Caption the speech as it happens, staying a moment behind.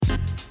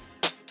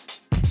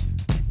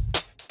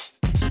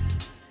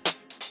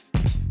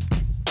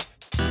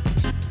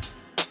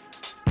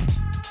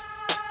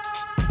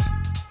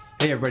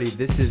Hey everybody,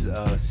 this is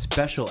a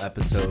special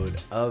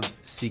episode of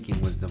Seeking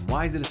Wisdom.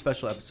 Why is it a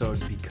special episode?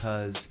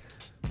 Because,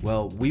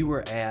 well, we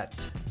were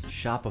at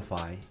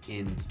Shopify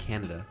in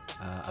Canada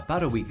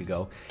about a week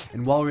ago,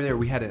 and while we were there,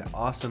 we had an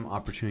awesome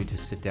opportunity to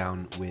sit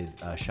down with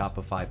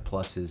Shopify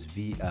Plus's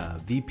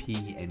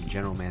VP and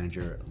General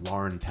Manager,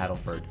 Loren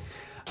Padelford.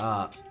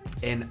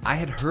 And I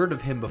had heard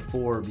of him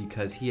before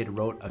because he had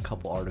wrote a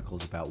couple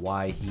articles about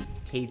why he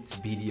hates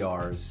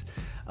BDRs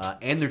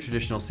and their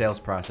traditional sales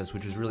process,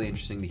 which was really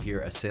interesting to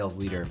hear a sales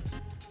leader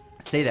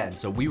say that. And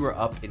so we were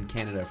up in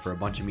Canada for a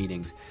bunch of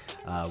meetings.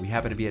 We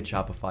happened to be at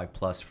Shopify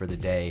Plus for the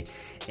day.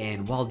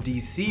 And while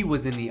DC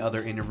was in the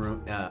other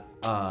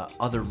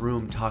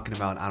room talking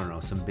about, I don't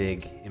know, some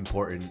big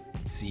important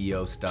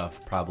CEO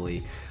stuff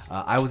probably,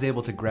 I was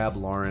able to grab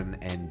Loren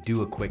and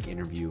do a quick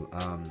interview.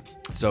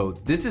 So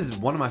this is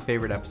one of my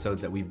favorite episodes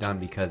that we've done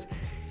because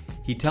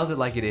he tells it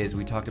like it is.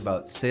 We talked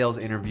about sales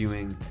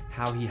interviewing,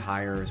 how he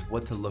hires,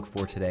 what to look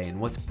for today, and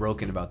what's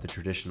broken about the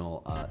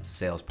traditional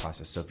sales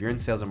process. So if you're in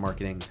sales and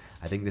marketing,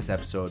 I think this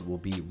episode will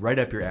be right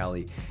up your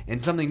alley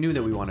and something new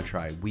that we want to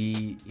try.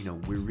 We're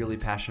really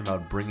passionate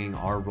about bringing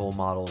our role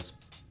models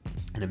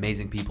and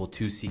amazing people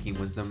to Seeking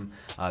Wisdom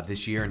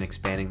this year and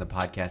expanding the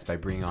podcast by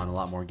bringing on a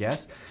lot more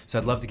guests. So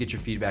I'd love to get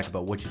your feedback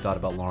about what you thought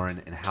about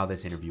Loren and how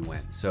this interview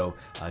went. So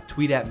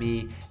tweet at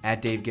me,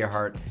 at Dave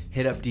Gerhardt,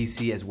 hit up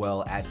DC as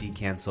well, at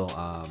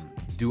DCancel.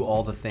 Do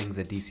all the things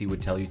that DC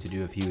would tell you to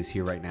do if he was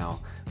here right now.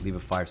 Leave a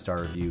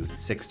 5-star review,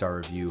 6-star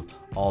review,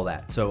 all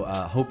that. So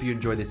hope you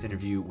enjoy this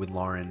interview with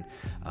Loren,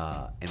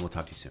 and we'll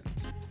talk to you soon.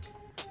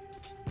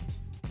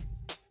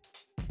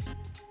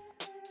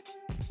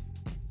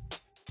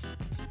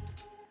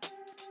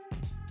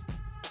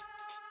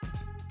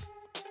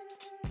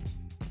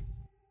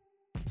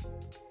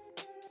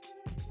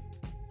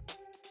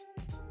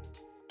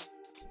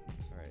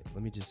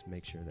 Let me just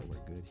make sure that we're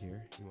good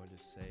here. You want to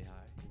just say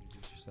hi,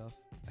 introduce yourself?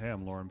 Hey,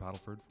 I'm Loren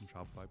Padelford from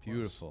Shopify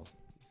Plus.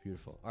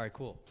 Beautiful. All right,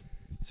 cool.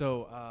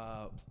 So,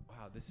 wow,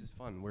 this is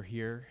fun. We're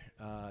here.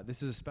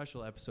 This is a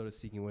special episode of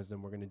Seeking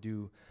Wisdom. We're going to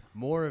do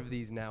more of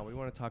these now. We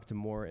want to talk to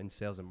more in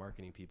sales and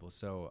marketing people.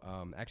 So,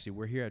 actually,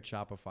 we're here at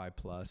Shopify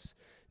Plus.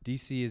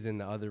 DC is in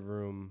the other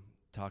room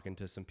talking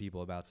to some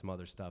people about some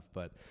other stuff.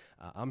 But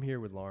I'm here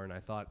with Loren. I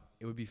thought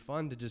it would be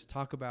fun to just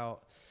talk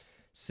about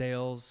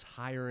sales,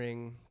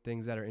 hiring,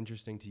 things that are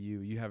interesting to you.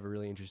 You have a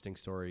really interesting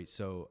story.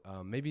 So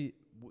maybe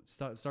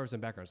start with some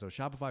background. So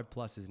Shopify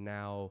Plus is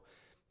now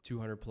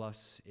 200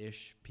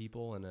 plus-ish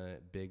people and a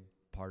big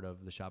part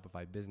of the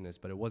Shopify business,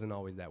 but it wasn't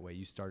always that way.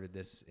 You started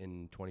this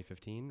in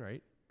 2015,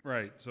 right?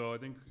 Right. So I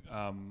think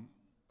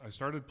I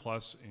started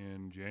Plus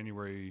in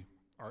January,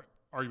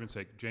 argument's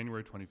sake,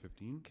 January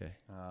 2015. Okay.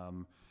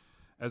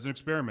 As an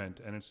experiment,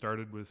 and it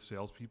started with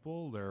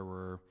salespeople. There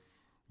were,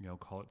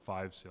 call it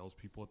 5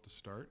 salespeople at the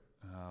start.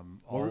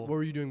 What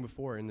were you doing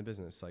before in the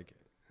business? Like,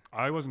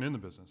 I wasn't in the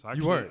business.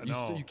 Actually, you weren't.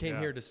 No, you came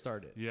here to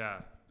start it.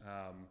 Yeah.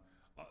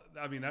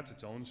 I mean, that's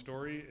its own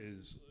story.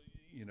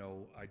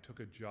 I took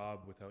a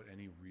job without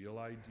any real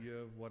idea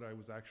of what I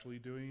was actually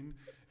doing,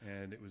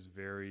 and it was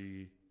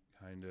very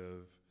kind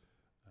of,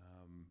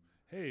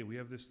 hey, we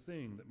have this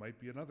thing that might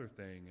be another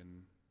thing,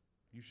 and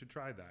you should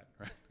try that,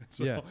 right?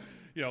 So, yeah.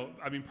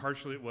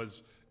 Partially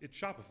it's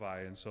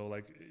Shopify. And so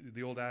like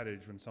the old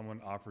adage, when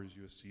someone offers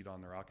you a seat on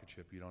their rocket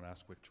ship, you don't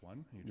ask which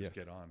one, you just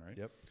get on, right?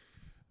 Yep.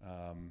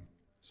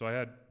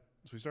 So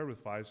we started with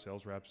 5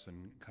 sales reps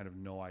and kind of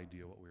no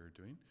idea what we were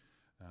doing.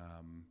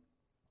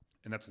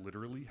 And that's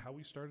literally how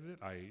we started it.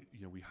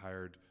 We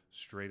hired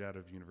straight out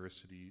of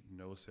university,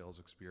 no sales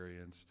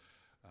experience.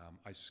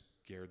 I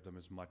scared them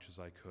as much as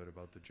I could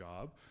about the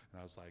job. And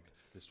I was like,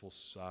 this will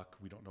suck.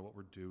 We don't know what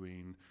we're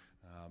doing.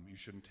 You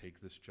shouldn't take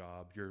this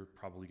job. You're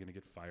probably going to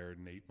get fired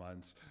in 8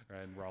 months,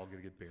 and we're all going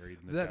to get buried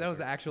in the desert. That was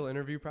the actual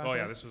interview process? Oh,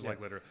 yeah. This was like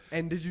literally.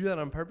 And did you do that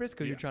on purpose?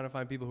 Because you're trying to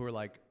find people who are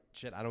like,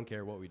 shit, I don't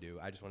care what we do.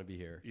 I just want to be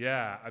here.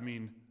 Yeah. I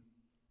mean,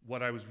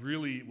 what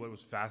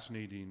was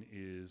fascinating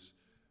is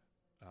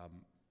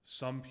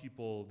some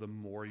people, the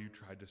more you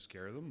tried to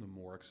scare them, the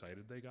more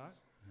excited they got.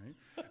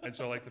 Right? And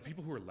so like the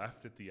people who were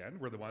left at the end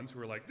were the ones who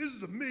were like, this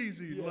is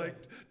amazing, like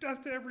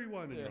death to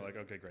everyone. And you're like,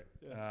 okay, great.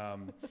 Yeah.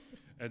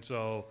 And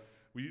so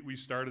we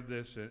started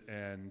this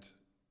and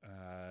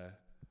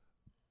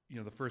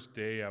the first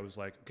day I was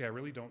like, okay, I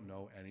really don't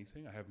know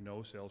anything. I have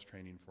no sales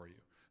training for you.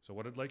 So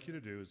what I'd like you to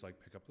do is like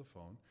pick up the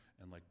phone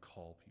and like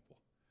call people.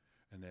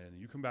 And then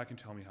you come back and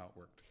tell me how it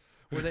worked.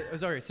 But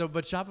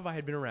Shopify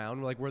had been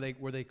around. Like, were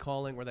they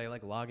calling? Were they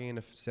like logging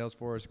into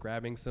Salesforce,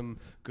 grabbing some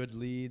good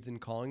leads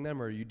and calling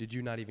them, or did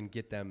you not even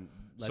get them?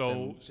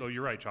 So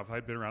you're right. Shopify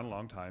had been around a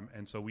long time,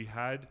 and so we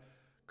had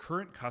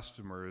current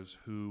customers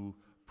who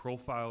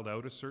profiled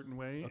out a certain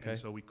way, and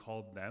so we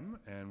called them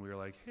and we were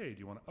like, hey, do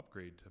you want to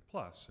upgrade to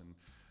Plus?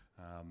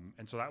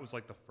 And so that was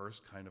like the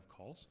first kind of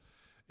calls,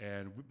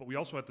 but we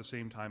also at the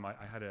same time I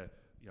had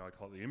I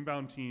call it the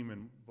inbound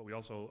team, but we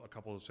also a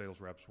couple of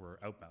sales reps were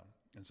outbound.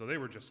 And so they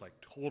were just like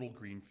total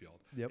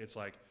greenfield. Yep. It's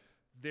like,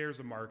 there's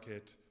a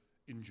market,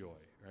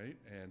 enjoy, right?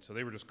 And so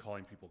they were just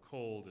calling people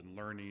cold and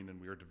learning, and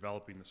we were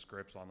developing the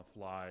scripts on the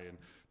fly and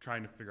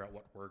trying to figure out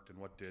what worked and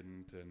what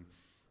didn't. And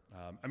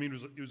I mean,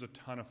 it was a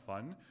ton of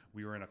fun.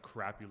 We were in a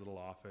crappy little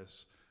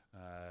office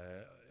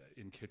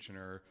in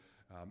Kitchener.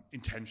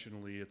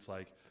 Intentionally, it's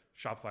like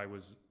Shopify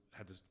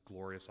had this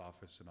glorious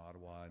office in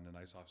Ottawa and a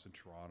nice office in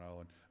Toronto,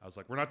 and I was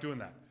like, we're not doing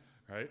that,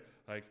 right?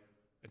 Like,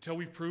 until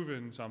we've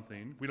proven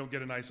something, we don't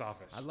get a nice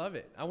office. I love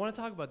it. I want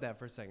to talk about that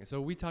for a second.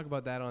 So we talk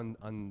about that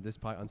on this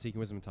on Seeking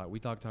Wisdom Talk. We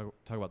talk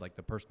about like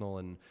the personal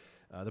and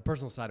the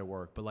personal side of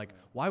work. But like,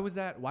 why was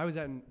that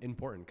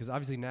important? Because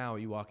obviously now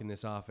you walk in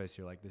this office,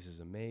 you're like, this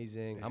is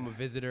amazing. Yeah. I'm a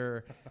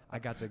visitor. I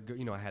got to go,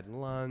 I had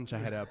lunch. I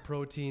had a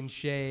protein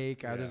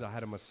shake. I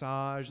had a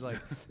massage. Like,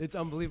 it's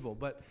unbelievable.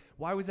 But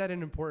why was that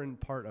an important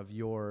part of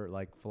your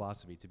like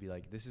philosophy to be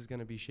like, this is going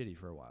to be shitty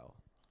for a while?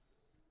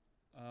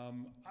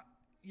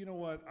 You know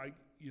what?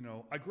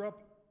 I grew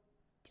up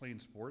playing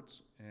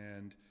sports,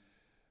 and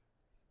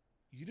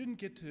you didn't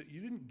get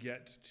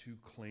to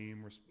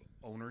claim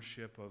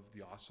ownership of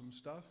the awesome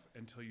stuff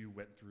until you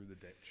went through the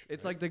ditch.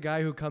 It's like the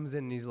guy who comes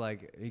in and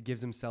he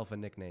gives himself a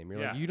nickname.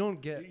 You're like, you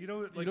don't get to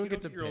your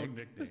pick own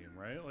nickname,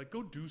 right? Like,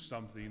 go do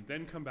something,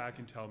 then come back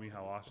and tell me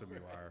how awesome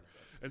you are.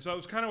 And so it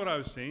was kind of what I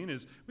was saying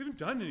is we haven't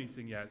done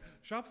anything yet.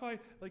 Shopify,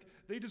 like,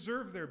 they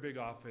deserve their big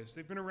office.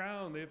 They've been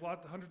around. They have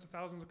hundreds of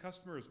thousands of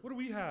customers. What do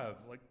we have?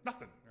 Like,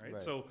 nothing,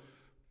 right? So,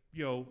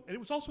 and it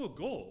was also a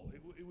goal.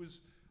 It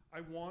was,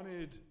 I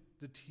wanted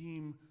the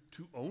team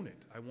to own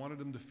it. I wanted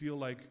them to feel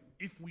like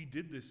if we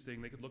did this thing,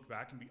 they could look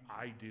back and be,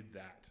 I did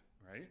that,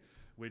 right?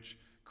 Which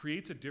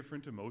creates a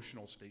different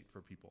emotional state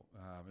for people.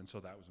 And so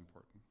that was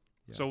important.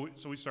 Yeah.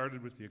 So we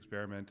started with the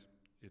experiment.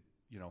 It,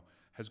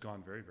 has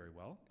gone very, very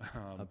well.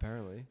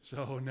 Apparently.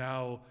 So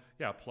now,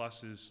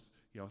 Plus is,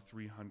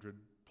 300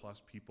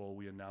 plus people.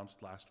 We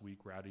announced last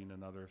week we're adding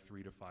another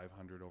 300 to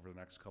 500 over the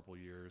next couple of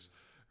years,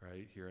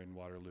 right, here in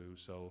Waterloo.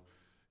 So,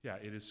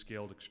 it is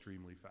scaled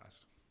extremely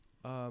fast.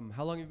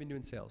 How long have you been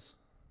doing sales?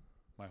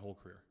 My whole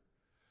career.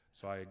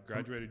 So I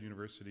graduated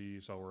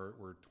university, so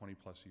we're 20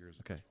 plus years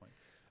at this point.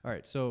 All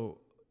right, so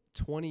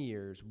 20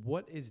 years.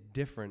 What is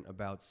different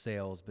about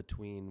sales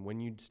between when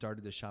you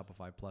started the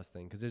Shopify Plus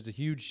thing? Because there's a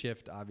huge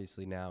shift,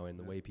 obviously, now in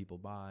the way people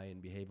buy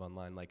and behave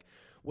online. Like,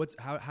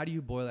 how do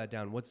you boil that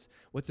down? What's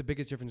the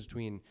biggest difference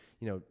between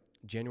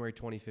January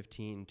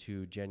 2015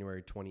 to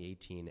January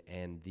 2018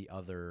 and the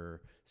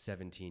other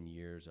 17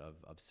 years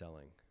of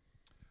selling?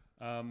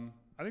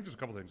 I think there's a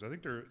couple things. I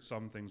think there are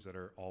some things that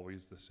are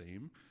always the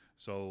same.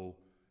 So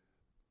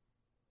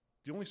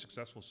the only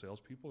successful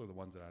salespeople are the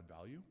ones that add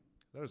value.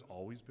 That has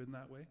always been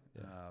that way.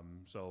 Yeah.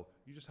 So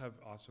you just have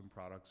awesome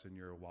products in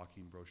your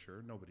walking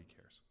brochure. Nobody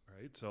cares,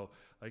 right? So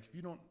like if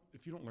you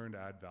don't learn to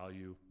add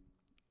value,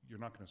 you're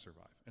not going to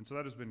survive. And so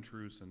that has been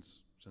true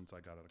since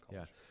I got out of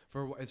college.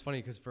 Yeah. It's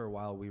funny because for a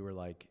while we were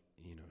like,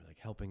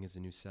 helping is the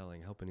new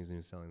selling.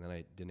 Then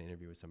I did an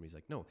interview with somebody who's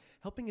like, no,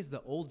 helping is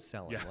the old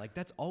selling. Yeah. Like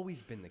that's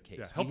always been the case.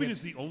 Yeah. Helping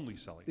is the only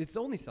selling. It's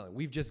the only selling.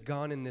 We've just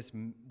gone in this,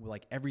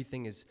 like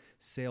everything is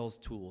sales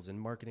tools and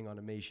marketing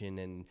automation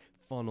and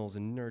funnels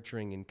and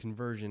nurturing and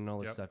conversion and all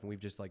this stuff. And we've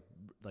just like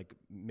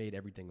made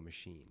everything a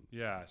machine.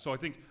 Yeah. So I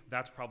think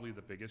that's probably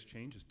the biggest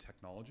change is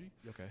technology.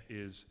 Okay.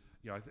 Is,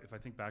 if I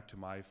think back to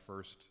my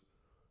first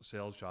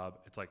sales job,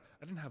 it's like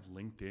I didn't have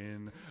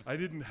LinkedIn. I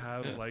didn't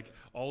have like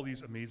all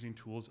these amazing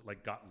tools that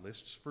like got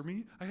lists for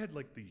me. I had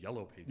like the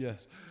yellow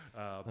pages.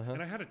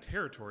 And I had a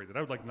territory that I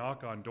would like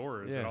knock on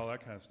doors and all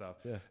that kind of stuff.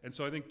 Yeah. And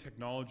so I think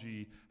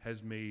technology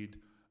has made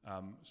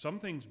some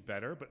things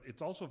better, but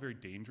it's also very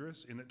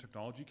dangerous in that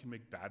technology can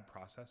make bad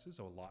processes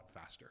a lot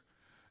faster.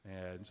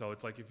 And so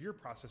it's like if your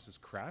process is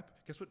crap,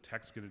 guess what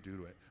tech's going to do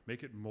to it?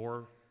 Make it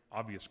more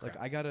obvious crap.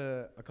 Like I got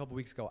a couple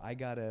weeks ago, I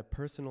got a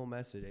personal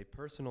message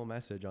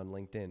on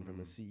LinkedIn from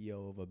the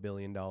CEO of a $1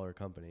 billion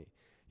company.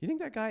 You think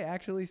that guy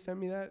actually sent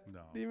me that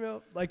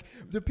email? Like,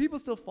 do people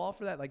still fall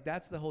for that? Like,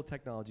 that's the whole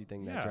technology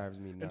thing that drives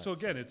me nuts. And so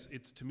again,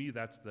 it's to me,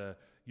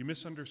 you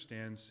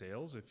misunderstand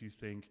sales if you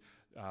think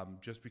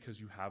just because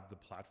you have the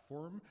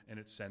platform and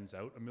it sends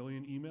out 1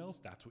 million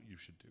emails, that's what you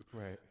should do.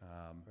 Right.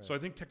 So I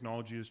think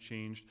technology has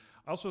changed.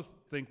 I also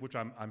think, which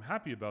I'm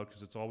happy about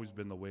because it's always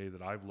been the way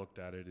that I've looked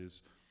at it,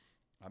 is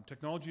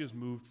technology has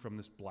moved from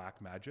this black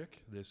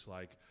magic, this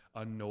like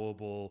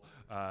unknowable,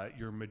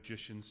 your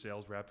magician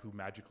sales rep who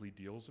magically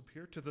deals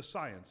appear, to the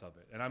science of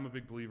it. And I'm a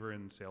big believer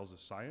in sales as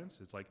science.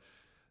 It's like,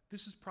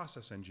 this is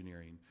process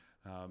engineering.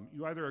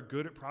 You either are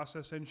good at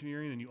process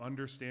engineering and you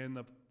understand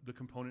the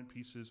component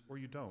pieces, or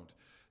you don't.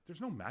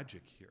 There's no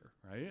magic here,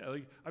 right?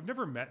 Like, I've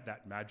never met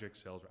that magic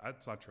sales rep.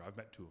 That's not true. I've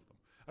met 2 of them.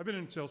 I've been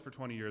in sales for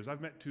 20 years.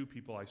 I've met 2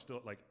 people I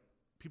still like.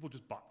 People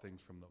just bought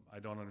things from them. I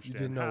don't understand. You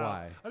didn't know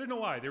why. I didn't know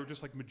why. They were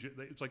just like,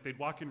 it's like they'd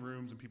walk in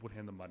rooms and people would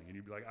hand them money. And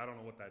you'd be like, I don't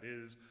know what that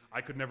is. I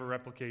could never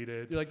replicate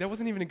it. You're like, that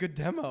wasn't even a good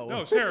demo.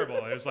 No, it's terrible.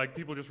 It was like,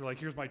 people just were like,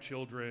 here's my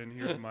children,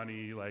 here's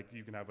money. Like,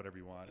 you can have whatever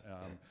you want.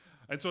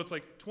 And so it's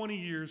like 20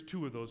 years,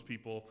 2 of those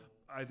people,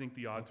 I think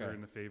the odds are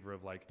in the favor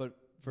of like, but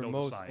for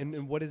most,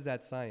 and what is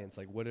that science?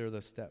 Like, what are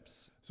the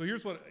steps? So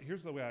here's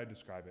the way I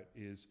describe it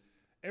is,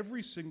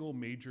 Every single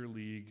major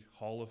league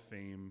Hall of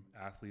Fame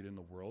athlete in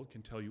the world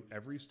can tell you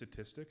every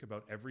statistic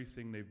about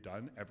everything they've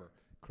done ever.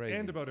 Crazy.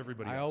 And about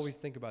everybody else. I always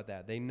think about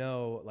that. They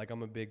know, like,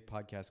 I'm a big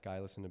podcast guy. I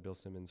listen to Bill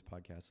Simmons'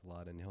 podcast a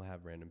lot, and he'll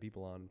have random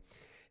people on. And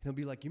he'll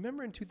be like, you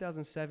remember in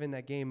 2007,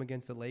 that game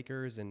against the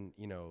Lakers? And,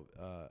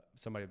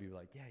 somebody will be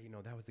like, yeah,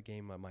 that was the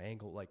game, my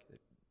ankle. Like,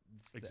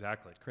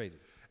 exactly. It's crazy.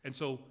 And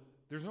so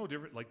there's no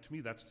different, like, to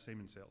me, that's the same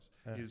in sales.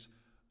 Is,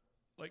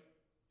 like,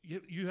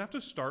 you have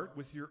to start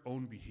with your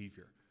own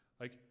behavior.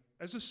 Like,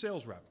 as a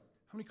sales rep,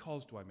 how many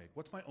calls do I make?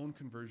 What's my own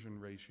conversion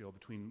ratio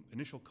between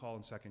initial call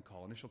and second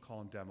call, initial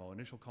call and demo,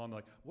 initial call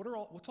and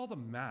what's all the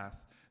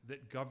math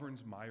that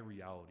governs my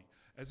reality?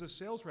 As a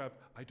sales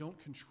rep, I don't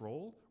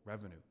control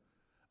revenue.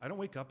 I don't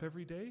wake up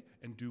every day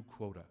and do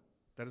quota.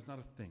 That is not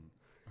a thing,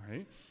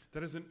 right?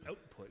 That is an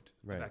output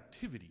of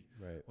activity.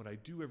 Right. What I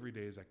do every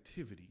day is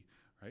activity,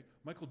 right?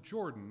 Michael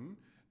Jordan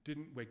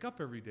didn't wake up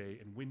every day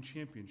and win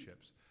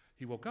championships.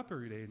 He woke up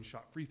every day and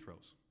shot free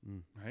throws,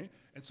 right?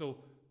 And so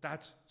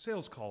that's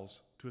sales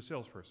calls to a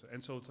salesperson.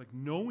 And so it's like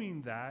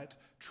knowing that,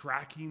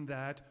 tracking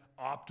that,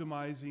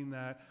 optimizing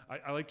that.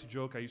 I like to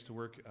joke, I used to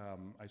work,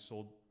 I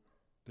sold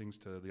things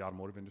to the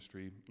automotive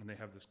industry, and they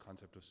have this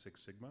concept of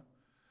Six Sigma.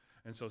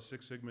 And so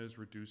Six Sigma is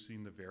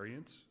reducing the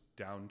variance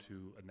down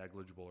to a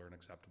negligible or an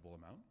acceptable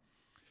amount.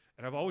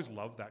 And I've always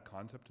loved that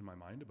concept in my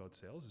mind about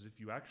sales, is if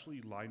you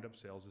actually lined up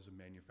sales as a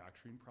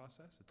manufacturing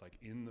process, it's like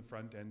in the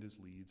front end is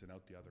leads and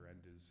out the other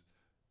end is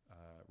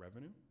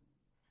revenue.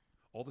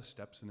 All the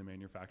steps in the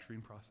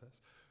manufacturing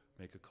process,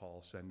 make a call,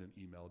 send an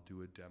email,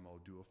 do a demo,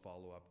 do a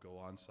follow-up, go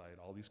on site,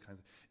 all these kinds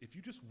of, if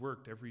you just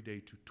worked every day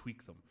to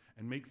tweak them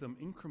and make them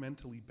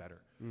incrementally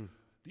better,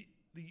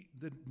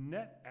 the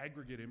net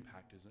aggregate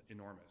impact is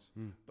enormous.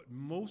 But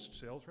most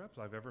sales reps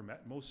I've ever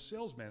met, most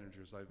sales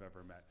managers I've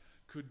ever met,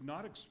 could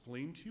not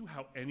explain to you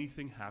how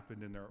anything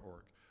happened in their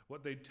org.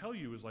 What they'd tell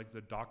you is like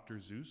the Dr.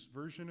 Zeus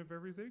version of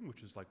everything,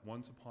 which is like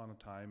once upon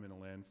a time in a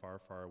land far,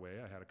 far away,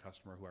 I had a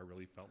customer who I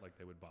really felt like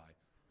they would buy.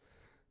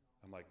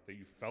 I'm like, that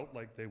you felt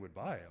like they would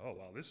buy? Oh,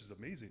 wow, this is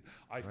amazing.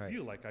 I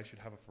feel like I should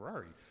have a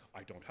Ferrari.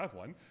 I don't have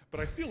one, but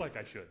I feel like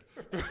I should.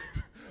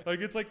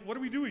 Like, it's like, what are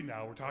we doing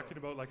now? We're talking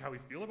about like how we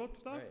feel about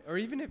stuff? Right. Or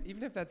even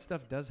if that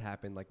stuff does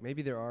happen, like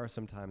maybe there are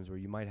some times where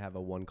you might have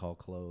a one-call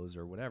close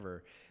or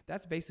whatever.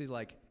 That's basically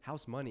like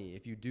house money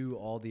if you do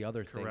all the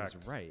other things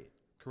right.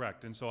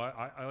 Correct. And so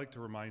I like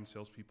to remind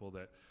salespeople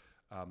that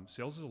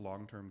sales is a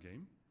long-term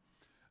game.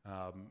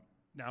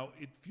 Now,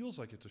 it feels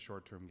like it's a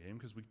short-term game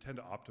because we tend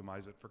to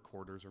optimize it for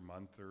quarters or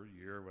month or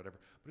year or whatever,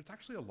 but it's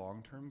actually a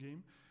long-term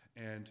game.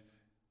 And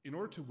in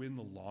order to win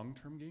the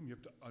long-term game, you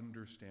have to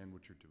understand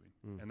what you're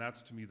doing. And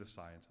that's, to me, the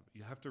science of it.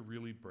 You have to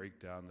really break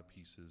down the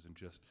pieces and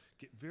just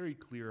get very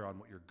clear on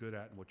what you're good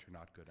at and what you're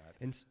not good at.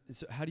 And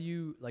so how do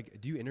you,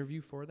 do you interview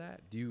for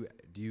that? Do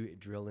you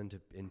drill into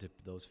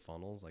those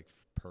funnels, like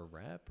per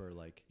rep or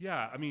like?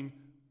 Yeah, I mean,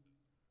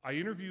 I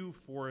interview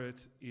for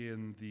it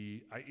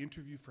I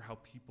interview for how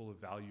people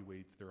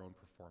evaluate their own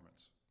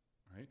performance,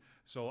 right?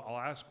 So I'll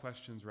ask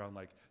questions around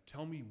like,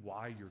 tell me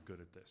why you're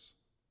good at this,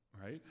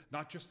 right?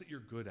 Not just that you're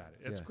good at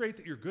it. It's great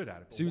that you're good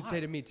at it, but so you'd why? say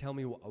to me, tell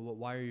me,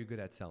 why are you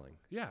good at selling?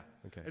 Yeah.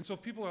 Okay. And so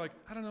if people are like,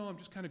 I don't know, I'm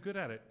just kind of good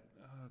at it.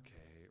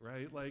 Okay,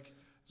 right? Like,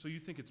 so you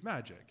think it's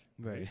magic,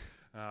 right?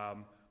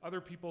 Other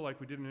people,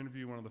 like we did an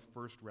interview, one of the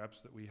first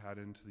reps that we had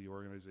into the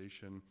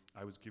organization,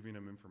 I was giving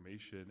him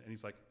information and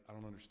he's like, I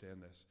don't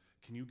understand this.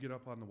 Can you get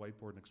up on the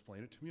whiteboard and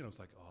explain it to me? And I was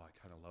like, oh, I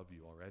kind of love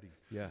you already.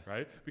 Yeah.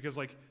 Right? Because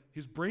like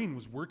his brain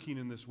was working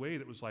in this way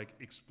that was like,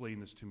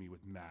 explain this to me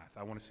with math.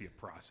 I want to see a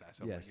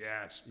process. I'm like,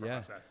 yes,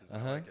 processes.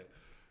 I like it.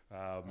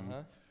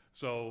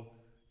 So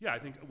yeah, I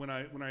think when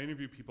I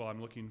interview people,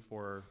 I'm looking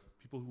for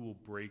people who will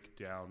break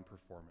down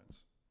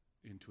performance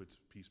into its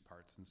piece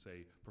parts and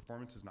say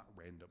performance is not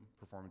random,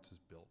 performance is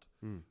built.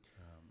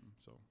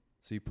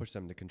 So you push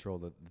them to control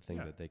the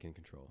things that they can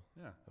control.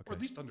 Yeah. Okay. Or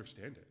at least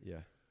understand it. Yeah.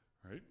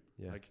 Right?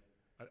 Yeah. Like,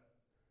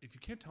 if you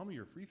can't tell me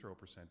your free throw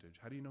percentage,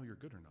 how do you know you're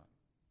good or not?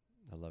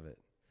 I love it.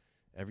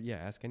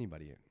 Ask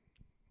anybody.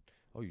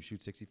 Oh, you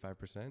shoot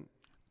 65%? You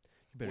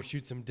better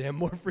shoot some damn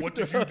more free What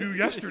throws. did you do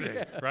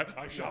yesterday? Right?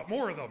 I shot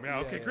more of them. Yeah,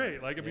 okay,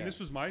 great. Like, I mean, this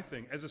was my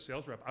thing. As a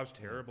sales rep, I was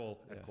terrible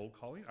at cold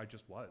calling. I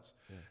just was.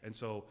 Yeah. And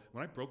so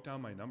when I broke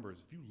down my numbers,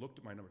 if you looked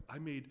at my numbers, I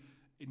made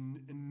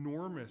an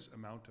enormous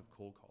amount of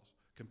cold calls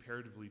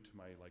comparatively to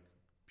my like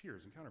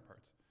peers and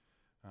counterparts.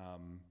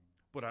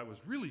 But I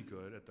was really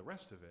good at the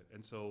rest of it.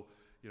 And so,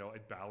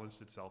 it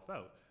balanced itself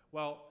out.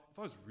 Well, if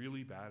I was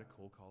really bad at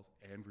cold calls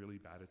and really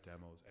bad at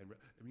demos,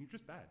 you're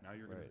just bad. Now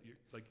you're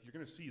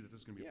going to see that this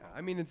is going to be a problem.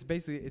 I mean, it's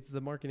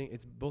the marketing.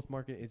 It's both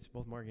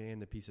marketing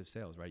and the piece of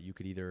sales, right? You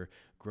could either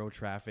grow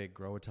traffic,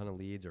 grow a ton of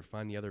leads, or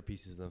find the other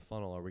pieces in the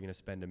funnel. Are we going to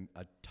spend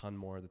a ton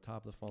more at the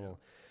top of the funnel?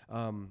 Yeah.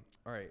 All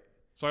right.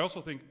 So I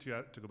also think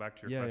to go back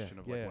to your question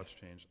of what's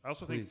changed. I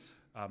also think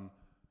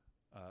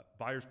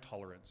buyers'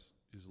 tolerance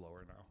is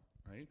lower now,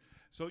 right?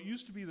 So it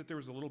used to be that there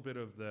was a little bit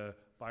of the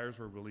buyers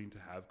were willing to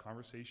have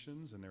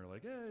conversations and they were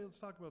like, hey, let's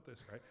talk about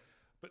this, right?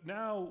 But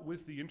now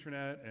with the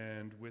internet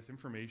and with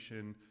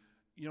information,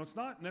 it's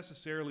not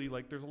necessarily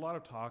like there's a lot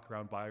of talk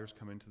around buyers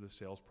come into the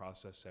sales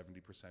process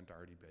 70%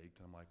 already baked,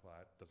 and I'm like, well,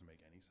 that doesn't make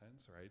any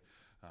sense, right?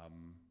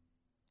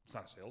 It's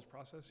not a sales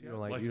process yet.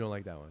 You don't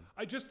like that one.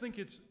 I just think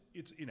it's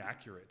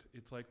inaccurate.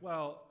 It's like,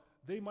 well,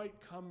 they might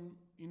come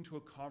into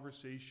a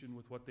conversation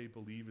with what they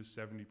believe is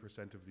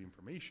 70% of the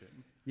information.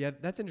 Yeah,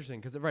 that's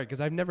interesting because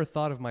I've never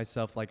thought of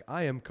myself like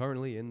I am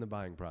currently in the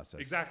buying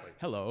process. Exactly.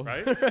 Hello.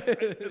 Right?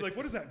 Like,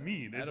 what does that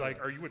mean? It's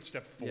like, are you at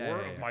step 4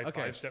 of my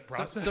 5-step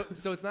process?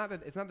 So it's not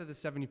that the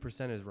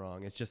 70% is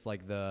wrong. It's just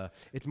like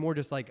it's more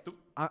just like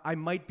I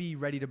might be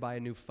ready to buy a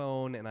new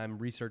phone and I'm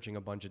researching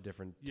a bunch of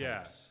different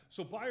types.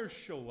 So buyers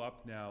show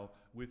up now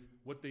with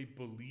what they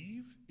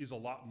believe is a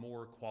lot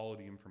more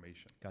quality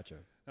information. Gotcha.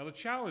 Now, the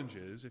challenge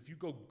is if you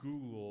go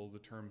Google the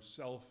term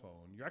cell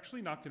phone, you're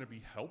actually not going to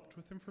be helped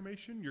with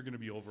information. You're going to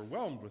be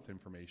overwhelmed with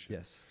information.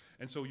 Yes.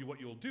 And so what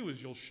you'll do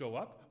is you'll show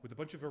up with a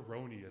bunch of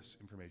erroneous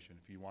information.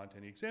 If you want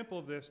any example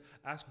of this,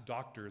 ask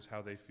doctors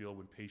how they feel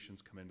when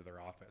patients come into their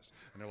office.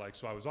 And they're like,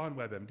 so I was on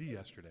WebMD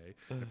yesterday,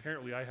 and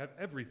apparently I have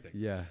everything.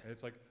 Yeah. And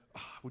it's like,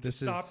 would you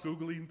stop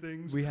Googling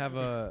things? We have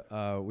a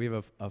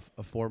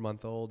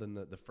 4-month-old, and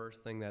the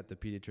first thing that the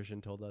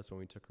pediatrician told us when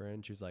we took her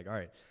in, she was like, all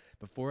right,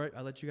 before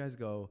I let you guys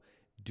go,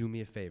 do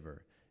me a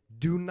favor.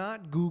 Do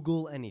not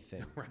Google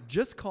anything. Right.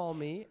 Just call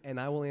me and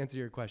I will answer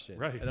your question.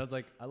 Right. And I was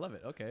like, I love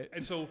it. Okay.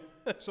 And so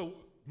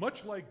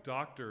much like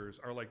doctors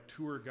are like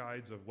tour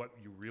guides of what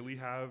you really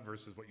have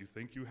versus what you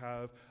think you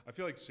have, I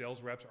feel like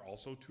sales reps are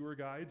also tour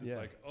guides. It's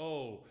like,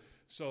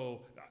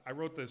 so I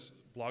wrote this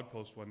blog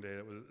post one day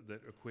that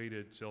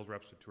equated sales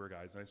reps to tour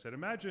guides. And I said,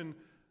 imagine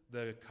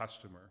the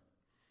customer.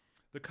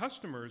 The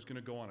customer is going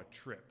to go on a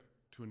trip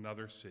to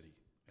another city.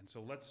 And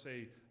so let's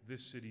say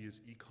this city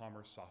is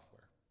e-commerce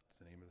software. That's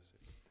the name of the city.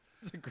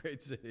 It's a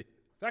great city.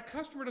 That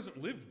customer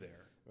doesn't live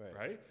there,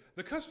 right?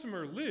 The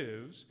customer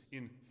lives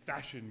in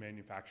fashion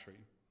manufacturing.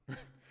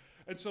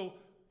 And so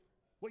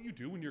what you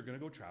do when you're going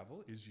to go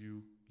travel is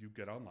you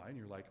get online.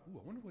 You're like, ooh,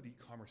 I wonder what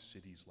e-commerce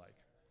city's like.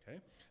 Okay,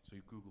 so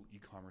you Google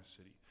e-commerce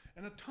city,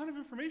 and a ton of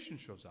information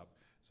shows up.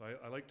 So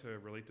I like to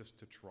relate this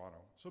to Toronto.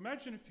 So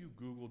imagine if you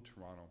Googled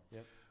Toronto.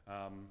 Yep.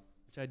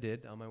 Which I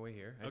did on my way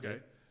here. I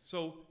did.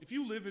 So if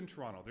you live in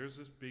Toronto, there's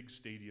this big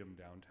stadium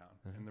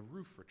downtown, and the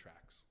roof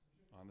retracts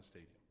on the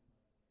stadium.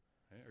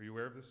 Okay. Are you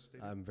aware of this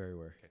stadium? I'm very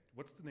aware. Okay.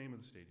 What's the name of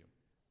the stadium?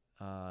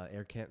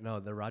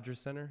 The Rogers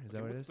Center. Is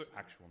that what it is? What's the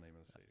actual name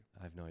of the stadium?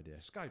 I have no idea.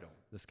 Skydome.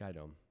 The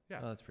Skydome. Yeah.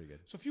 Oh, that's pretty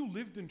good. So if you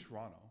lived in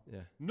Toronto, yeah,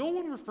 no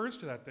one refers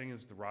to that thing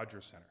as the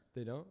Rogers Center.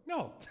 They don't?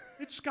 No,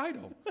 it's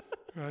Skydome.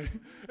 Right?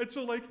 And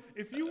so like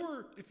if you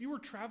were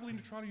traveling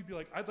to Toronto, you'd be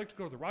like, I'd like to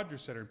go to the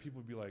Rogers Center, and people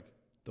would be like,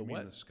 the you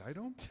what? mean the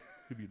Skydome?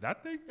 Could be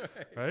that thing?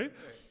 Right?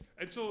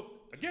 And so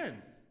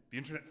again, the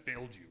internet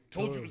failed you.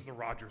 Told you it was the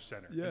Rogers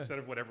Center instead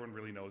of what everyone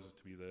really knows it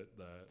to be the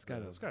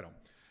Skydome.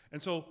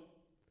 And so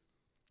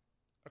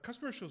a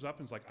customer shows up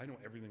and is like, I know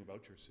everything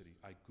about your city.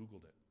 I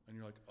Googled it. And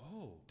you're like,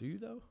 oh. Do you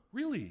though?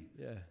 Really?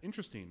 Yeah.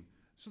 Interesting.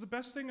 So the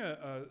best thing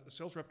a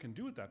sales rep can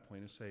do at that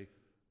point is say,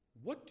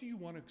 what do you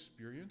want to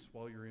experience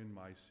while you're in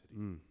my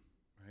city?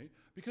 Right?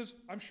 Because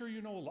I'm sure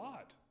you know a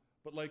lot.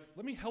 But like,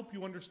 let me help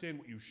you understand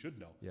what you should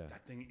know. Yeah.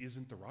 That thing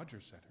isn't the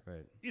Rogers Center.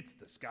 Right. It's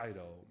the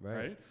Skydome.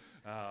 Right.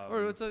 Right?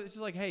 Or it's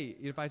just like, hey,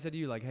 if I said to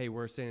you, like, hey,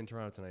 we're staying in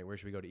Toronto tonight, where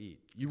should we go to eat?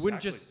 You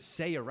wouldn't just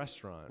say a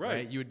restaurant,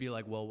 right? You would be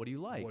like, well, what do you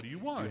like? What do you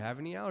want? Do you have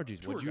any allergies?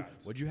 Tour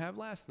guides. What'd you have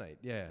last night?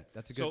 Yeah,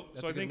 that's a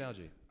good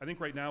analogy. I think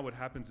right now what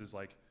happens is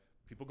like,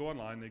 people go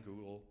online, they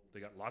Google, they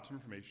got lots of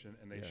information,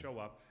 and they show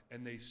up,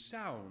 and they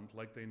sound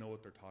like they know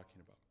what they're talking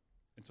about.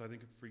 And so I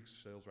think it freaks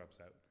sales reps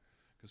out.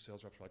 Because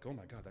sales reps are like, oh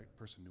my God, that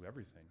person knew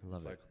everything.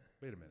 It's like,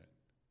 wait a minute.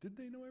 Did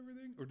they know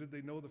everything? Or did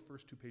they know the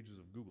first 2 pages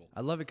of Google?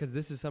 I love it because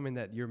this is something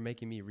that you're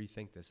making me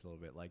rethink this a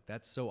little bit. Like,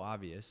 that's so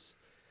obvious.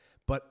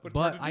 But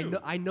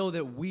I know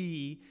that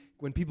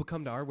when people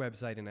come to our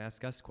website and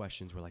ask us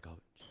questions, we're like, oh,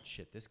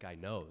 shit, this guy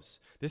knows.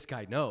 This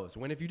guy knows.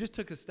 When if you just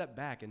took a step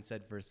back and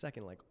said for a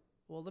second, like,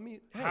 well,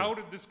 how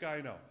did this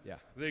guy know? Yeah.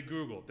 They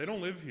Googled. They don't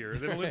live here.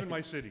 They don't live in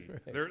my city.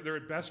 Right. They're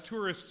at best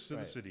tourists to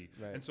the city.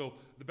 Right. And so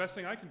the best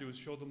thing I can do is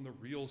show them the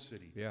real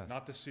city,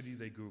 not the city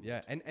they Googled.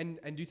 Yeah. And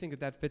do you think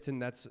that fits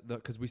in?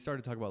 Because we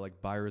started talking about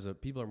like buyers,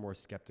 people are more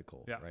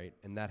skeptical, right?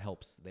 And that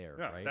helps there,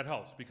 right? That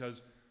helps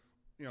because,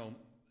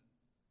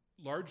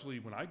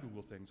 largely when I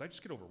Google things, I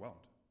just get overwhelmed,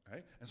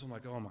 right? And so I'm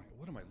like, oh my,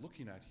 what am I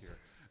looking at here?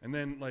 And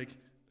then like,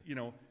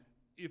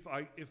 if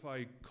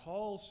I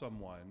call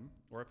someone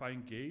or if I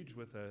engage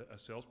with a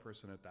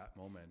salesperson at that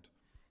moment,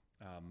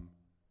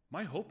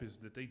 my hope is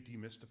that they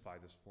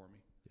demystify this for me.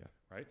 Yeah.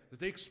 Right? That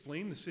they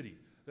explain the city.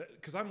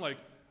 Because I'm like,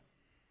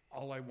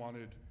 all I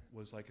wanted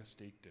was like a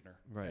steak dinner.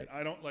 Right.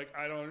 And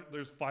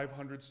there's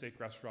 500 steak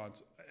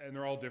restaurants and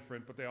they're all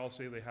different, but they all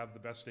say they have the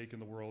best steak in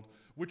the world.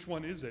 Which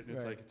one is it? And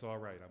it's like, it's all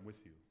right. I'm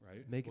with you.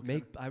 Right?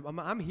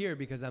 I'm here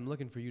because I'm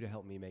looking for you to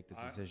help me make this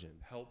decision.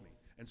 Help me.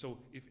 And so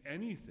if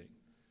anything,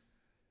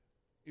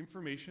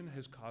 information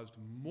has caused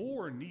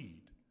more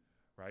need,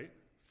 right,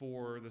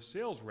 for the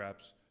sales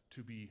reps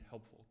to be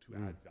helpful, to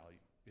add value.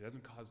 It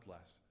hasn't caused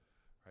less,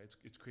 right?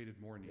 It's created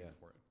more need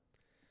for it.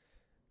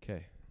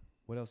 Okay.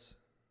 What else?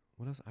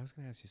 What else? I was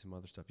going to ask you some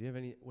other stuff. Do you have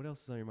any? What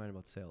else is on your mind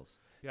about sales?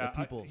 Yeah, Like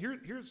people.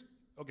 here's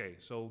okay.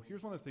 So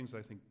here's one of the things that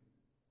I think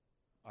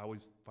I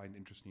always find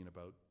interesting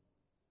about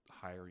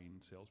hiring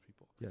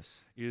salespeople.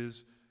 Yes.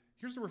 Is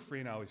here's the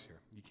refrain I always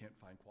hear: you can't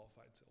find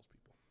qualified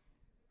salespeople.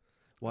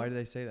 Why do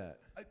they say that?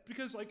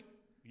 Because like.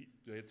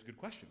 It's a good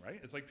question, right?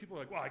 It's like people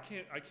are like, well, I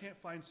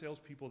can't find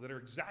salespeople that are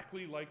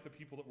exactly like the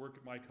people that work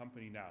at my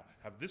company now,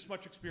 have this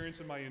much experience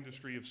in my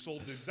industry, have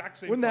sold the exact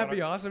same Wouldn't product. that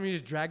be awesome? You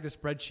just drag the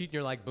spreadsheet and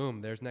you're like, boom,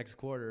 there's next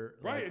quarter.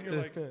 Right, and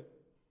you're like,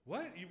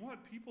 what? You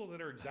want people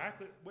that are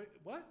exactly, wait,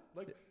 what?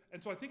 Like,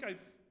 and so I think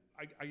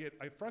I get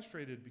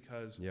frustrated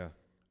because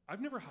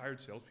I've never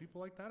hired salespeople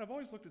like that. I've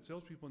always looked at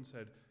salespeople and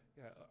said,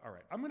 yeah, all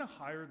right, I'm going to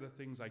hire the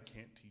things I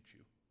can't teach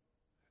you,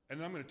 and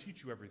then I'm going to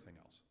teach you everything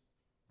else.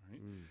 Right?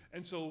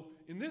 And so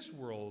in this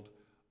world,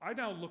 I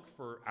now look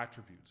for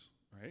attributes,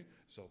 right?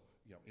 So,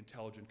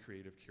 intelligent,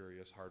 creative,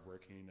 curious,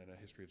 hardworking, and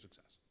a history of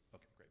success.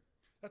 Okay, great.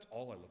 That's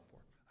all I look for.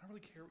 I don't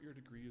really care what your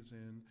degree is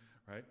in,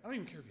 right? I don't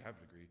even care if you have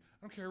a degree.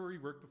 I don't care where you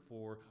worked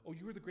before. Oh,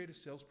 you were the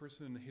greatest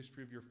salesperson in the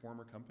history of your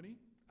former company?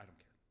 I don't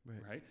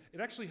care, right?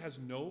 It actually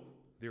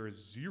there is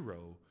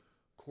zero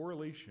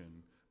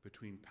correlation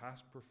between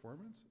past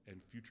performance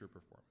and future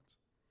performance.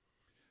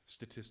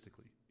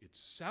 Statistically, it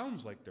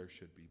sounds like there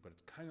should be, but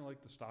it's kind of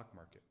like the stock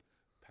market.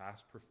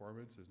 Past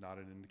performance is not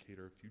an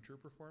indicator of future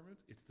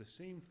performance. It's the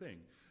same thing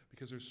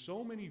because there's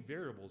so many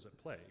variables at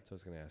play. That's what I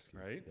was going to ask you.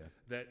 Right? Yeah.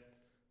 That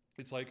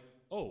it's like,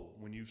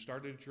 when you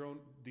started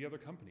the other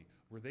company,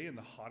 were they in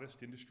the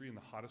hottest industry and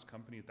the hottest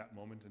company at that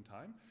moment in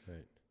time?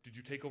 Right. Did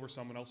you take over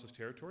someone else's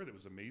territory that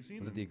was amazing?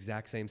 Was it the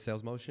exact same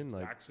sales motion?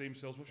 Exact same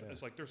sales motion. Yeah.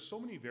 It's like there's so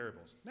many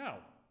variables. Now,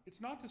 it's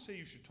not to say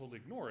you should totally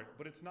ignore it,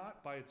 but it's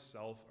not by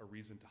itself a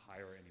reason to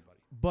hire anybody.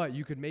 But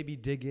you could maybe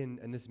dig in,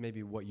 and this may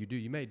be what you do.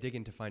 You may dig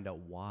in to find out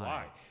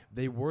why.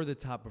 They were the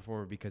top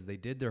performer because they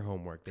did their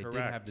homework. They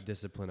did have the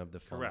discipline of the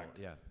funnel. Correct.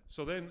 Yeah.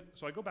 So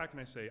I go back and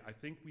I say, I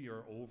think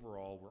we're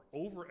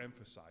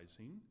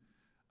overemphasizing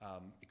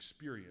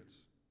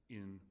experience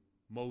in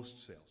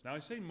most sales. Now I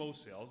say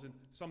most sales, and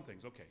some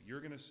things. Okay, you're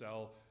going to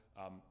sell,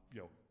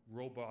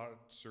 robot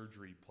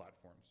surgery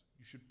platforms.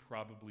 You should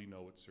probably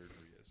know what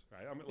surgery is,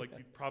 right?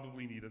 You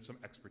probably needed some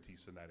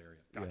expertise in that area.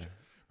 Gotcha.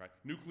 Right.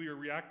 Nuclear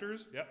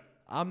reactors. Yep.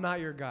 I'm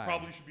not your guy.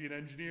 Probably should be an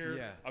engineer.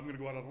 Yeah. I'm going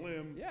to go out on a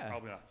limb. Yeah.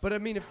 Probably not. But I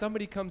mean, if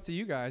somebody comes to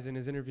you guys and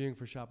is interviewing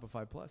for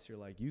Shopify Plus, you're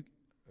like,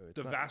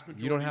 vast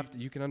majority. You don't have to.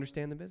 You can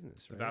understand the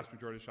business. The vast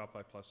majority of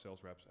Shopify Plus sales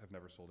reps have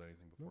never sold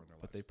anything before in their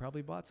lives. But they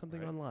probably bought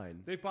something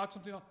online. They've bought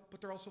something,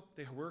 but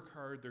they work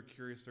hard. They're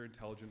curious. They're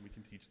intelligent. We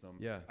can teach them.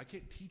 Yeah. I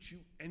can't teach you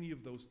any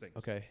of those things.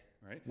 Okay.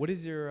 Right. What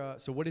is your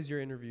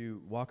interview?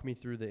 Walk me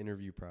through the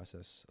interview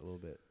process a little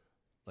bit.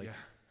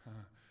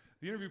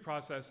 The interview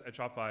process at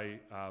Shopify.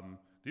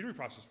 The interview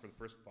process for the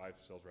first 5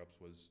 sales reps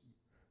was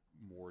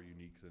more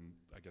unique than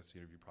I guess the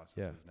interview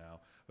process is now.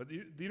 But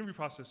the interview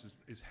process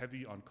is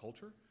heavy on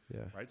culture. Yeah.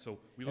 Right. So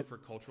we look for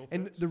cultural fits.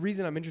 And the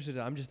reason I'm interested,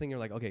 I'm just thinking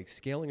okay,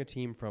 scaling a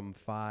team from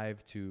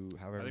 5 to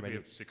however many. I think we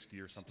have 60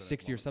 or something.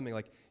 60 or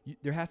something.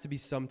 There has to be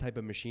some type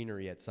of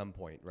machinery at some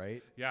point,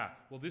 right? Yeah.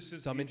 Well, this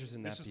is interest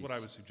in that. This is what I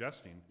was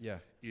suggesting. Yeah.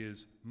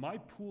 Is my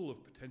pool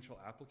of potential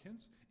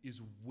applicants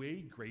is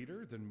way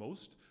greater than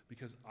most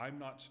because I'm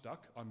not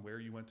stuck on where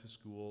you went to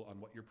school,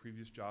 on what your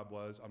previous job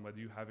was, on whether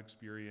you have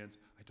experience.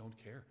 I don't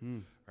care.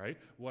 Right.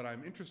 What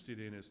I'm interested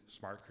in is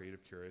smart,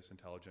 creative, curious,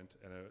 intelligent,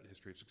 and a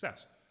history of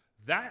success.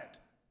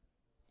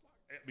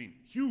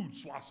 Huge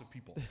swaths of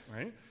people,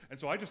 right? And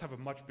so I just have a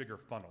much bigger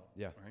funnel,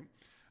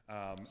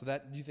 right? So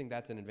do you think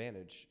that's an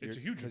advantage? It's a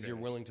huge advantage. Because you're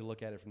willing to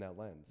look at it from that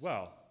lens.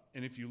 Well,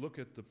 and if you look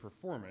at the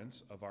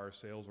performance of our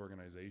sales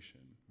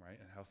organization, right,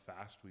 and how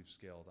fast we've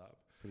scaled up,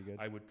 pretty good.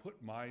 I would put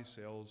my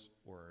sales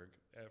org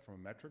from a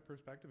metric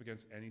perspective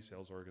against any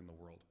sales org in the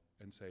world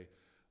and say,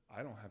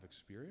 I don't have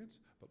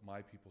experience, but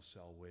my people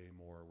sell way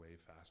more, way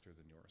faster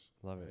than yours.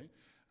 Love it.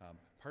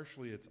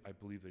 Partially, I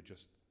believe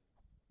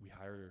we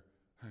hire,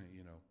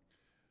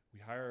 we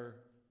hire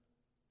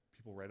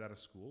people right out of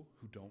school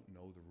who don't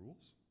know the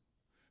rules.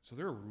 So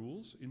there are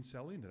rules in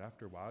selling that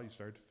after a while you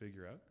start to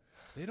figure out.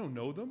 They don't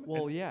know them.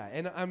 Well,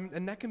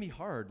 and that can be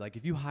hard. Like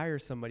if you hire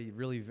somebody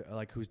really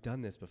who's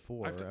done this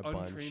before, I have to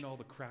untrain all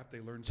the crap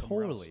they learned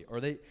somewhere else. Or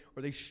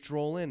they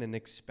stroll in and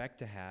expect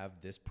to have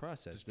this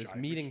process, this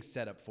meeting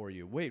set up for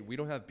you. Wait, we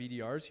don't have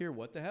BDRs here.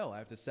 What the hell? I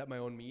have to set my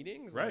own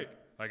meatings. Right.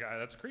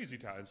 That's crazy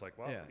town. It's like,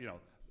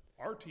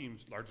 our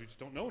teams largely just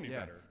don't know any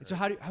better. Right? So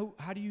how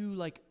do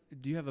you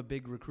do you have a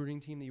big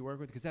recruiting team that you work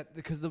with?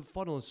 Because the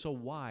funnel is so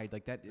wide,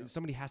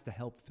 somebody has to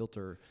help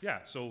filter. Yeah,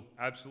 so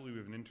absolutely, we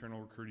have an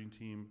internal recruiting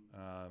team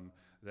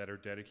that are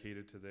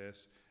dedicated to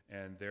this,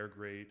 and they're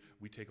great.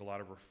 We take a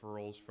lot of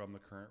referrals from the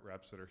current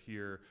reps that are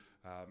here,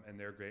 and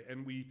they're great.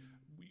 And we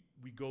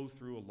go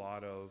through a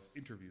lot of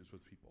interviews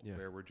with people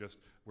where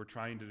we're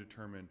trying to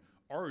determine,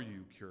 are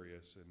you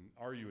curious and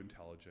are you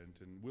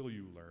intelligent and will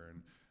you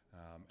learn?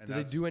 Do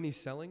they do any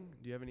selling?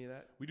 Do you have any of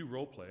that? We do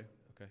role play.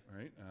 Okay.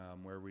 Right.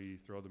 Where we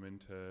throw them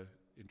into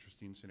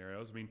interesting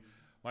scenarios.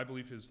 My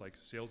belief is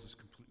sales is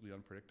completely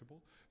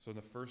unpredictable. So in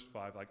the first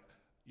 5,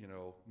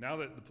 now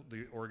that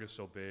the org is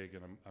so big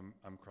and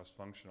I'm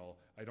cross-functional,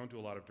 I don't do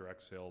a lot of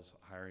direct sales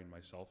hiring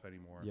myself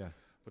anymore. Yeah.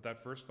 But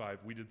that first 5,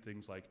 we did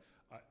things like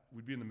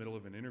we'd be in the middle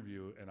of an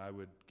interview and I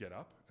would get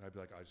up and I'd be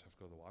like, I just have to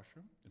go to the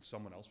washroom, and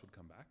someone else would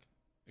come back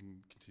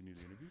and continue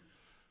the interview.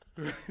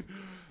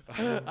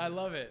 I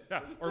love it.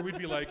 Yeah. Or we'd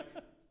be like,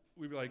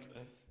 you're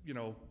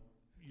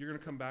going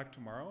to come back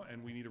tomorrow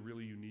and we need a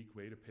really unique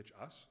way to pitch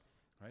us.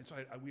 Right. So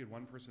we had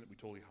one person that we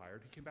totally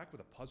hired. He came back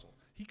with a puzzle.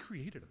 He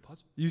created a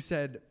puzzle. You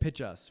said,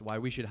 pitch us why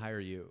we should hire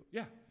you.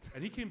 Yeah.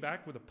 And he came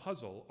back with a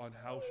puzzle on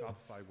how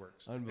Shopify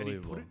works. Unbelievable.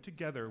 And he put it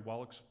together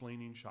while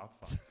explaining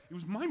Shopify. It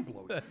was mind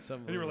blowing. That's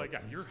and they were like,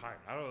 yeah, you're hired.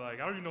 I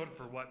don't even know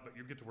for what, but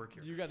you get to work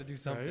here. You got to do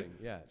something. Right?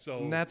 Yeah. So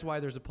and that's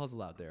why there's a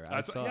puzzle out there.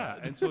 And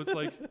so it's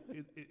like,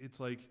 it's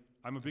like,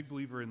 I'm a big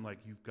believer in like,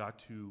 you've got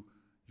to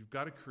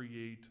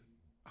create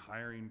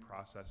hiring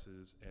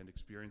processes and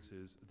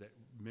experiences that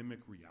mimic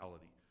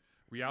reality.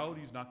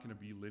 Reality is not going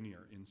to be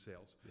linear in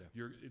sales.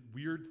 Yeah.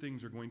 Weird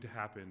things are going to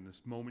happen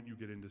this moment you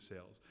get into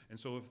sales. And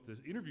so if the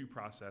interview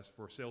process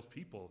for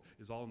salespeople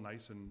is all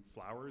nice and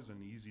flowers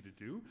and easy to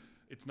do,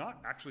 it's not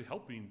actually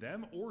helping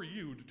them or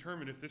you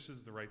determine if this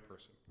is the right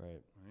person.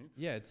 Right?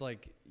 Yeah, it's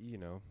like,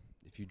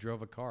 if you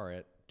drove a car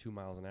at 2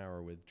 miles an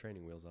hour with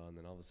training wheels on,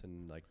 then all of a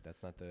sudden, like,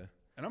 that's not the...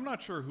 And I'm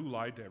not sure who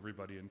lied to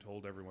everybody and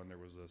told everyone there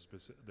was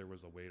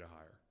a way to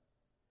hire.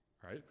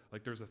 Right?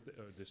 Like there's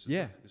this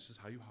is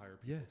how you hire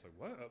people. Yeah. It's like,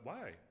 what?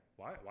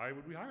 Why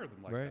would we hire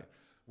them like right. that?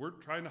 We're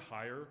trying to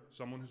hire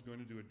someone who's going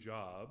to do a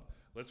job.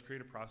 Let's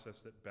create a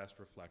process that best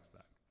reflects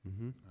that,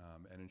 and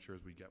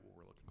ensures we get what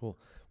we're looking for. Cool.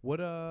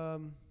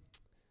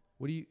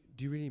 What do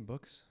you read any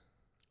books?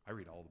 I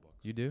read all the books.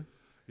 You do?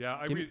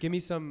 Yeah, give me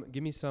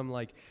some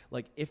like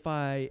if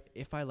I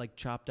like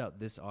chopped out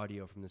this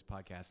audio from this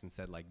podcast and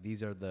said like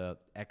these are the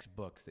X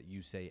books that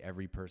you say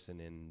every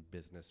person in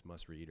business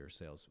must read or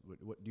sales.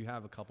 What do you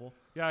have a couple?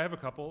 Yeah, I have a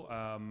couple.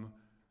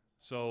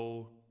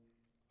 So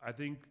I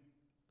think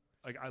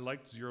like I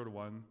liked 0 to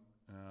 1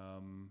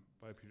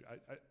 by Peter.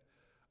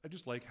 I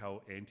just like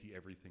how anti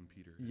everything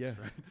Peter is. Yeah.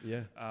 Right?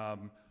 Yeah.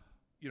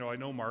 I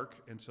know Mark,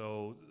 and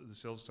so the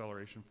Sales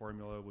Acceleration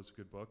Formula was a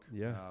good book.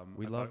 Yeah,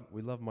 we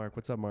love Mark.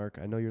 What's up, Mark?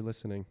 I know you're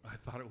listening. I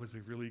thought it was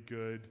a really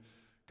good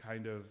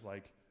kind of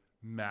like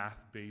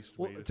math-based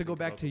way to go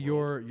back to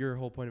your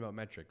whole point about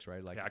metrics,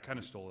 right? Like, yeah, I kind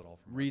of stole it all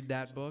from read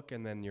that book,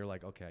 and then you're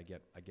like, okay,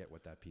 I get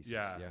what that piece is.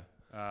 Yeah.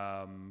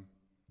 I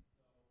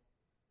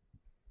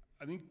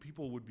think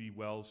people would be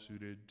well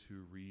suited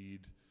to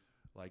read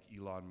like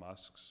Elon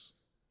Musk's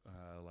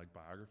like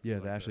biography. Yeah,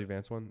 like the Ashley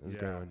Vance one is a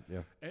great one.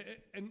 Yeah,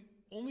 and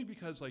only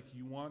because like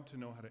you want to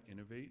know how to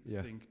innovate,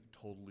 think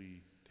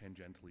totally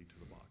tangentially to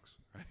the box,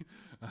 right?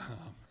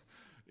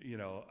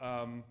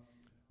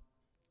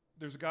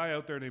 There's a guy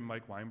out there named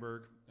Mike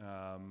Weinberg,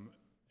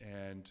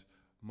 and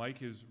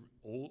Mike is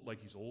old,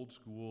 like he's old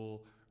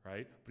school,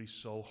 right? But he's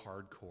so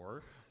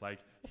hardcore, like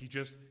he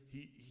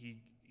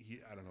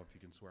I don't know if you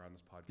can swear on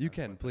this podcast. You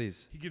can,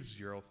 please. He gives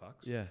 0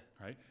 fucks. Yeah,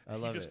 right. I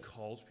love it. He just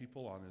calls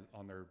people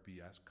on their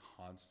BS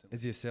constantly.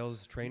 Is he a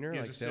sales trainer?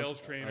 He's a sales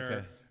trainer,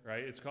 okay.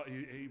 Right? It's called.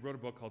 He wrote a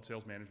book called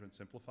Sales Management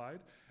Simplified,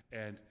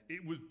 and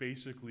it was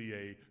basically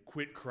a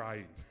quit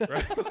crying.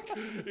 Right?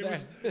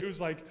 it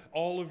was like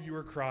all of you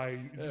are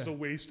crying. It's just a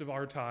waste of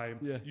our time.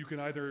 Yeah. You can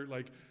either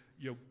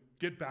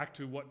get back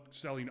to what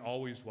selling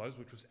always was,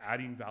 which was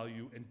adding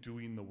value and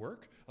doing the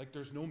work. Like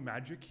there's no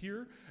magic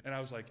here, and I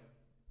was like,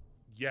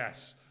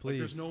 yes. Like,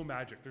 there's no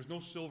magic. There's no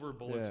silver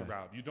bullets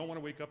around. You don't want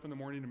to wake up in the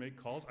morning to make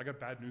calls. I got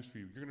bad news for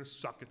you. You're going to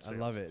suck at sales. I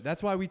love it.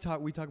 That's why we talk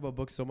about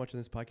books so much in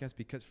this podcast,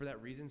 because for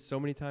that reason, so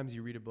many times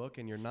you read a book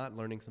and you're not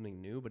learning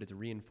something new, but it's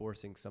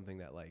reinforcing something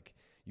that like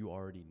you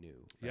already knew.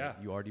 Right? Yeah.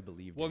 You already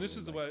believed. Well, this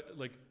is the way,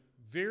 like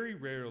very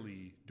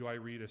rarely do I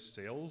read a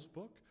sales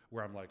book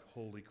where I'm like,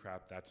 holy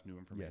crap, that's new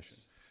information.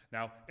 Yes.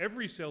 Now,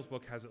 every sales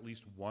book has at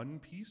least one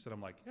piece that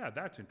I'm like, yeah,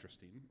 that's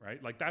interesting,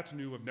 right? Like, that's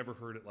new. I've never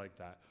heard it like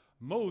that.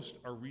 Most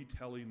are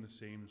retelling the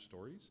same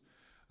stories.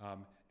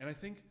 And I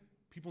think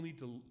people need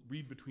to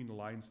read between the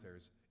lines there.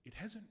 It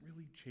hasn't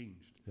really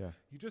changed. Yeah.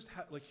 You just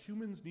like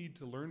humans need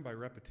to learn by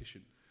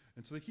repetition.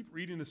 And so they keep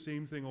reading the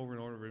same thing over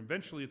and over. And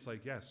eventually it's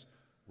like, yes,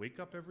 wake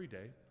up every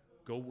day,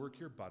 go work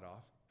your butt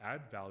off,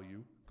 add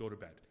value, go to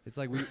bed. It's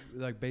like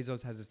like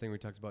Bezos has this thing where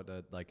he talks about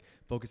like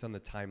focus on the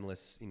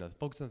timeless,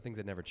 focus on the things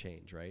that never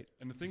change, right?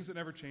 And the things that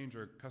never change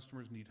are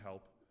customers need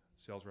help,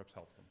 sales reps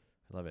help them.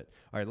 I love it.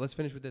 All right, let's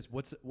finish with this.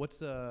 What's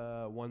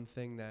one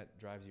thing that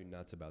drives you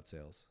nuts about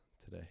sales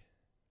today?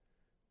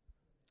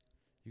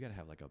 You got to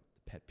have like a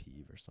pet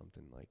peeve or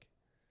something like.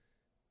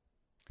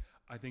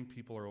 I think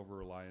people are over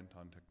reliant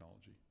on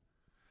technology.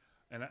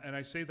 And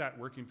I say that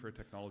working for a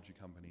technology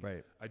company.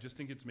 Right. I just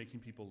think it's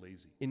making people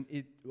lazy.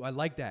 I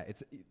like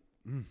that.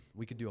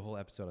 We could do a whole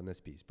episode on this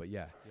piece, but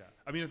yeah. Yeah.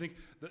 I mean, I think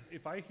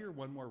if I hear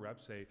one more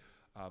rep say,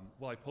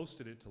 well, I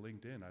posted it to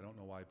LinkedIn. I don't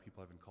know why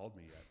people haven't called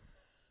me yet.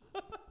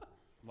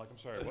 I'm like, I'm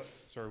sorry. What?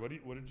 Sorry. What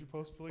did you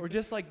post to LinkedIn? Or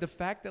just like the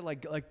fact that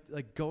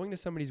like going to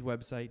somebody's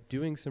website,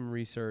 doing some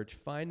research,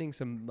 finding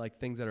some like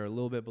things that are a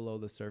little bit below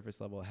the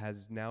surface level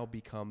has now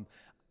become,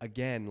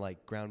 again,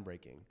 like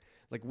groundbreaking.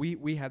 like we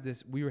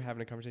were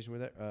having a conversation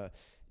with it,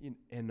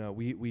 and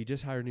we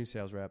just hired a new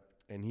sales rep,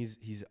 and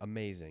he's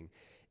amazing.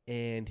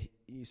 And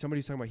somebody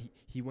was talking about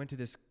he went to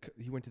this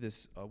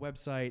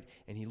website,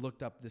 and he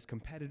looked up this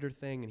competitor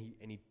thing,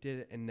 and he did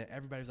it, and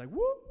everybody was like,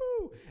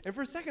 woo! And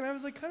for a second, I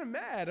was like kind of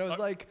mad. I was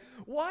like,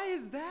 why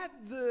is that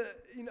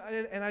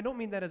and I don't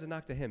mean that as a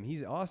knock to him.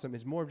 He's awesome.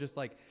 It's more of just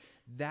like,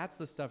 that's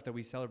the stuff that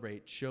we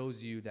celebrate,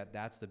 shows you that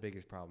that's the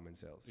biggest problem in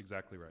sales.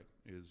 Exactly right.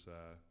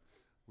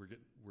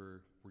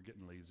 We're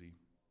getting lazy,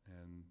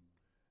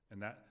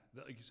 and that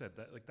like you said,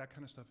 that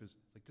kind of stuff is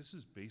like, this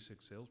is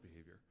basic sales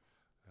behavior,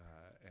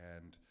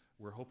 and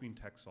we're hoping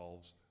tech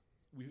solves.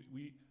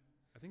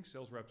 I think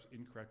sales reps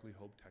incorrectly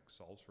hope tech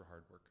solves for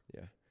hard work.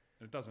 Yeah.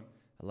 And it doesn't.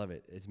 I love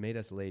it. It's made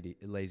us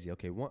lazy.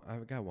 Okay,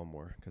 I've got one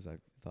more because I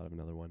thought of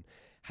another one.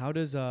 How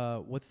does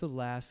what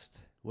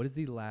is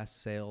the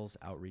last sales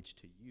outreach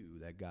to you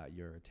that got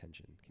your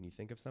attention? Can you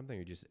think of something,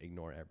 or just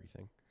ignore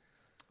everything?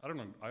 I don't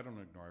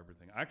ignore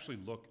everything. I actually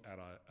look at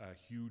a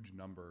huge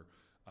number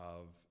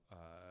of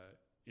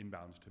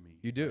inbounds to me.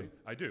 You do? Right?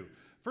 I do.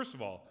 First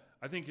of all,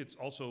 I think it's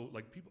also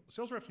like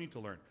sales reps need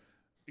to learn.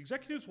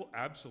 Executives will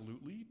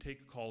absolutely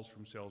take calls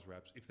from sales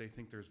reps if they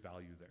think there's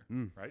value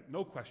there, right?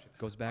 No question.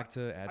 Goes back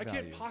to add value. I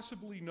can't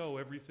possibly know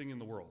everything in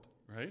the world,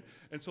 right?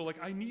 And so, like,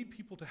 I need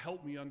people to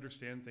help me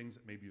understand things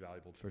that may be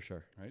valuable to For me,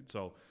 sure. right?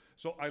 So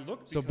I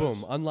look. So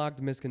boom,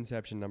 unlocked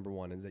misconception number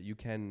one is that you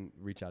can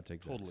reach out to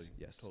execs. Totally.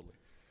 Yes. Totally.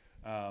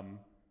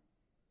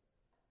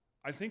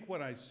 I think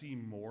what I see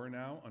more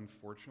now,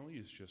 unfortunately,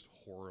 is just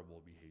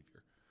horrible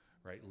behavior.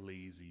 Right,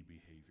 lazy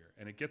behavior,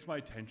 and it gets my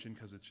attention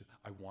because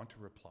I want to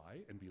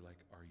reply and be like,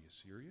 "Are you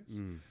serious?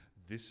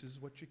 This is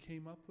what you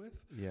came up with?"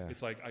 Yeah,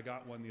 it's like I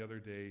got one the other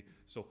day.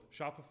 So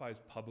Shopify is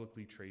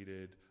publicly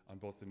traded on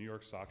both the New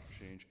York Stock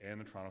Exchange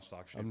and the Toronto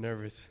Stock Exchange. I'm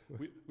nervous.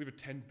 we have a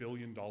 $10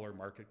 billion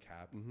market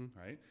cap,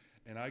 right?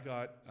 And I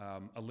got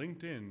a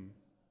LinkedIn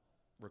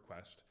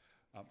request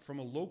from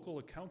a local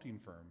accounting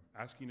firm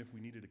asking if we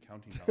needed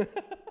accounting help.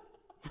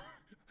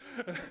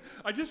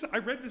 I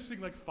read this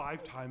thing like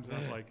 5 times, and I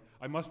was like,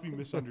 I must be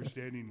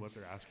misunderstanding what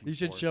they're asking. You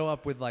should show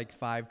up with like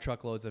 5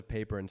 truckloads of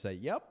paper and say,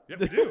 "Yep." Yep,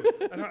 we do.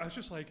 And I was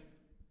just like,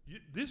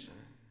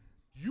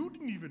 you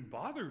didn't even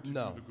bother to do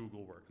the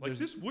Google work. Like,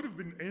 this would have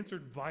been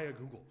answered via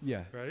Google.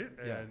 Yeah. Right.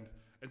 Yeah.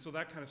 And so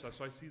that kind of stuff.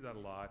 So I see that a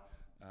lot.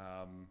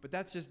 But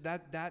that's just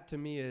that to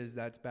me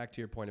that's back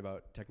to your point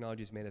about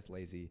technology's made us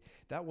lazy.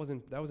 That was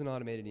an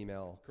automated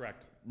email.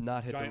 Correct.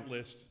 Not hit giant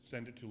list.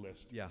 Send it to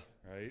list. Yeah.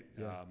 Right.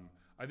 Yeah.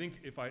 I think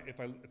if I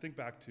think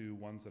back to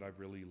ones that I've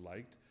really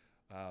liked,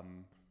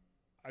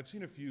 I've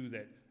seen a few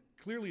that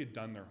clearly had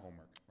done their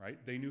homework, right?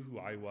 They knew who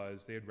I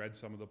was. They had read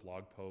some of the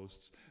blog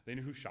posts. They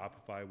knew who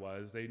Shopify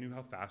was. They knew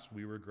how fast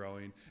we were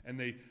growing, and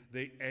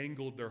they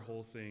angled their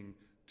whole thing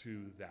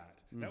to that.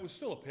 That was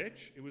still a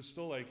pitch. It was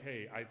still like,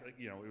 hey,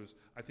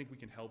 I think we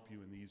can help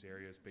you in these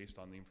areas based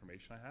on the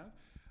information I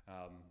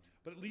have.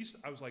 But at least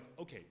I was like,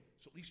 okay,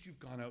 so at least you've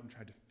gone out and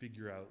tried to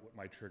figure out what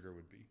my trigger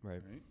would be,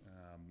 right?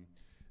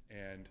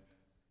 And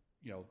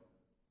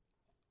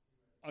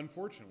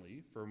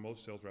unfortunately, for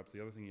most sales reps,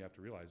 the other thing you have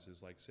to realize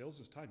is like sales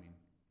is timing,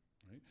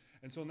 right?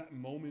 And so in that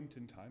moment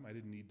in time, I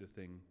didn't need the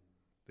thing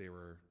they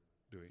were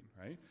doing,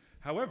 right?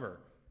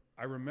 However,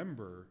 I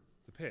remember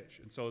the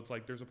pitch. And so it's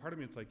like, there's a part of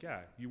me, it's like,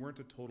 yeah, you weren't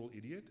a total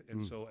idiot.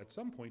 And so at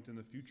some point in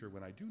the future,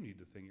 when I do need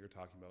the thing you're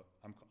talking about,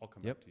 I'll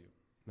come back to you.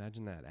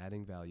 Imagine that,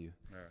 adding value.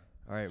 Yeah.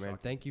 All right, man.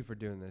 Thank you for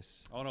doing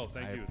this. Oh, no,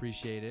 thank you. I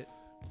appreciate it.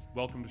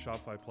 Welcome to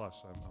Shopify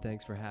Plus.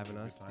 Thanks for having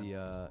us.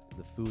 The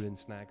food and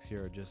snacks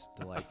here are just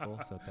delightful,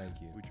 so thank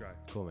you. We try.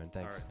 Cool, man.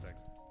 Thanks. All right,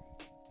 thanks.